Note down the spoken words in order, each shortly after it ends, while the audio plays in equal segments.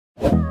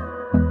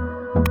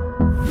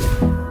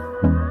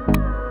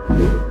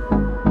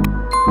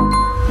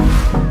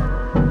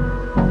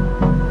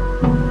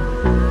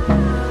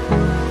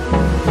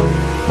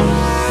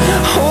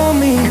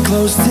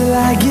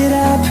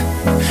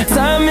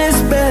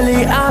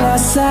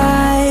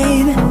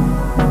side.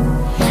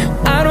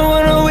 I don't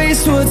wanna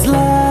waste what's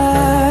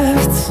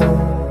left.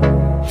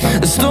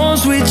 The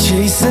storms we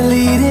chase are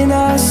leading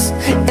us,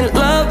 and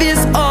love is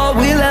all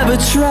we'll ever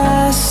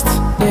trust.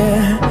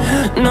 Yeah,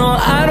 no,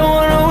 I don't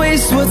wanna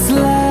waste what's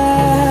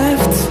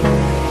left.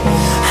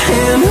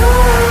 And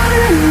on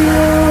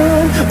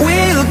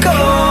we'll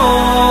go,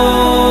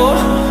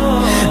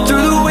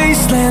 through the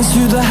wastelands,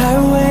 through the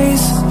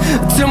highways,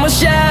 till my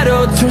shadow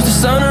turns to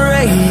sun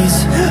rays.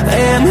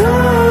 And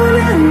on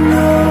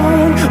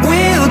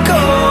we'll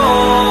go,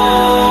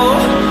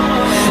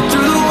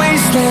 through the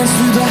wastelands,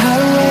 through the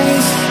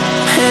highways,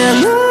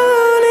 and on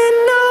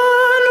we'll go.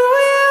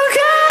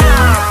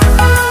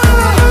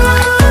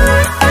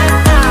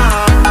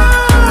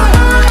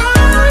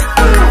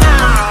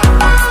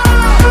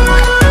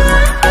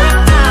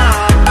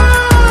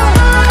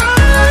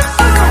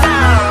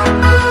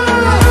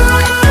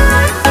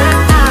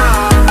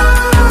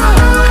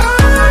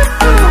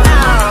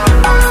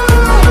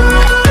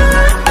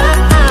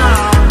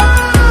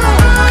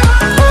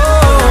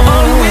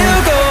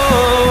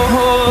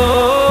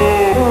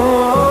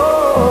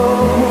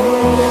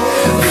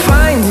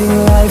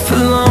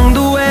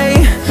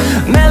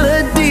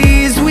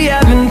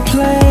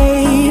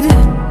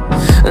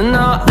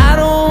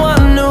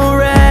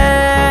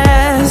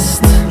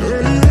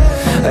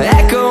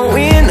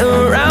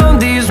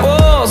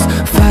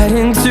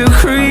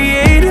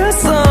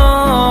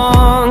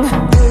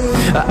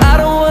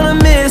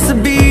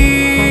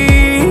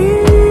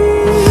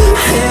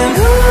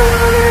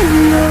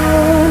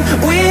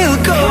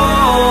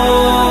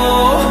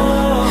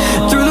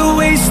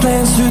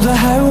 Through the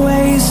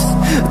highways,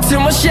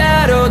 till my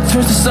shadow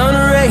turns to sun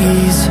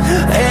rays.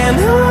 And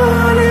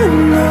on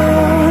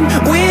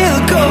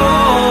we'll go,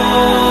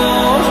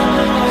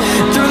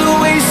 through the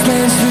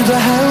wastelands, through the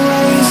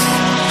highways,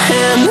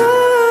 and on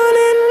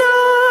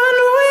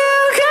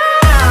we'll go.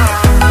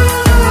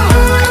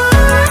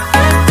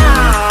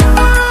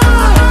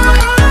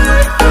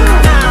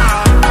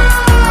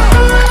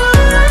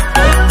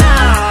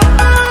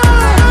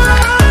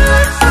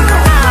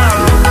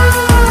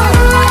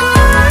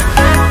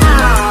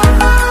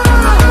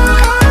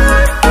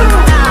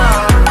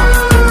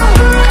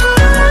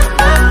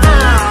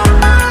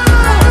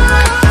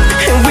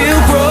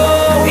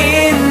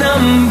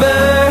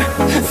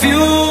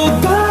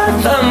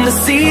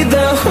 See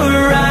the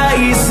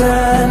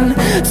horizon,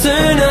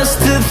 turn us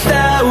to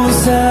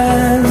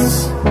thousands,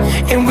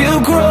 and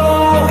we'll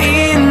grow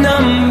in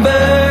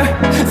number,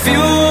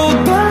 fueled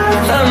by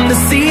them to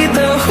see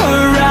the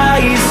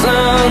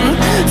horizon,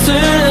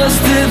 turn us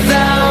to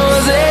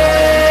thousands.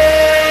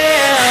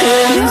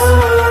 And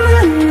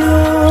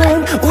on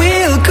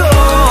we'll go,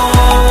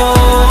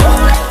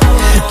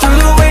 through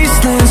the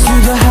wastelands,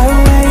 through the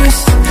highways,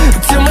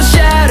 till my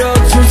shadow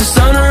turns to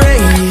sun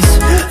rays.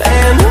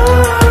 And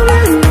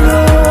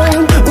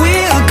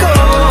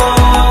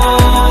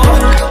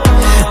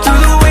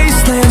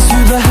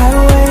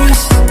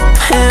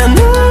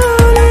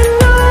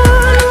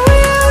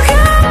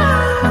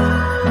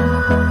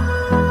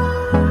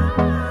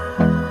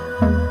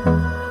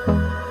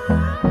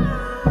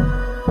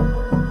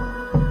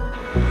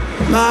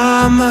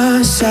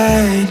Mama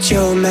said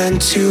you're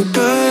meant to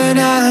burn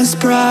as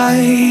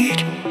bright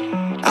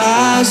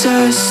as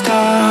a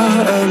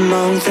star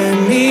among the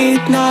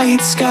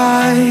midnight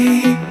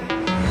sky.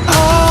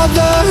 All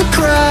the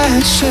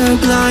pressure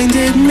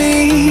blinded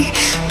me,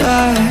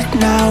 but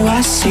now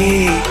I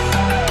see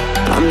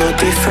I'm no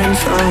different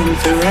from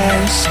the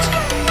rest.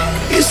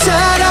 You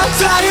said I'd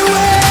fly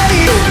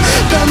away,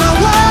 but my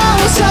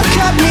walls have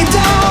kept me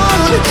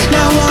down.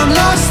 Now I'm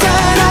lost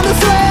and I'm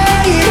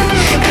afraid,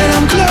 and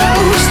I'm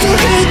close to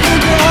hit the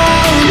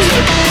ground.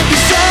 You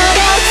said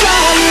I'd fly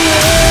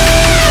away,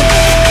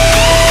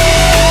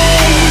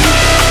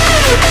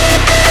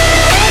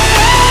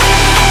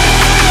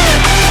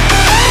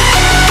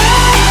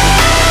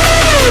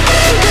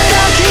 but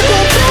I'll keep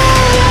on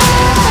flying.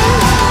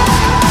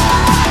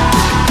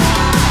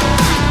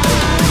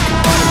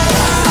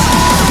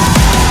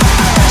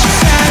 She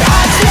said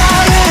I'd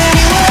fly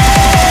anyway,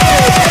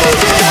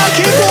 but I'll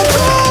keep on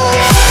flying.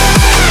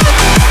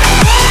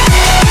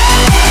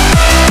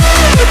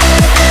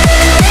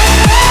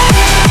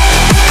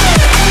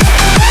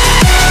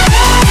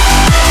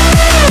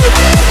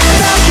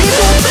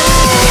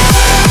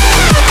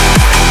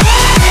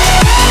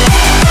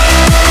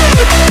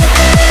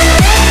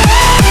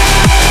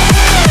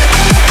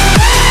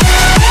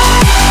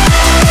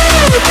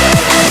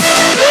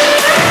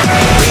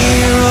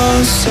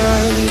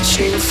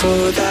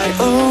 For that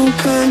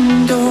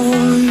open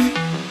door,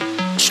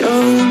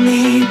 show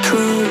me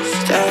proof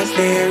that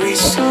there is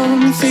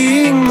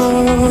something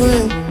more.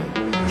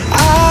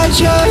 I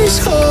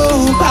just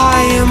hope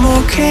I am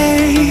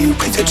okay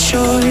with the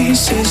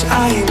choices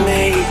I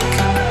make.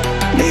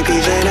 Maybe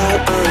then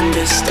I'll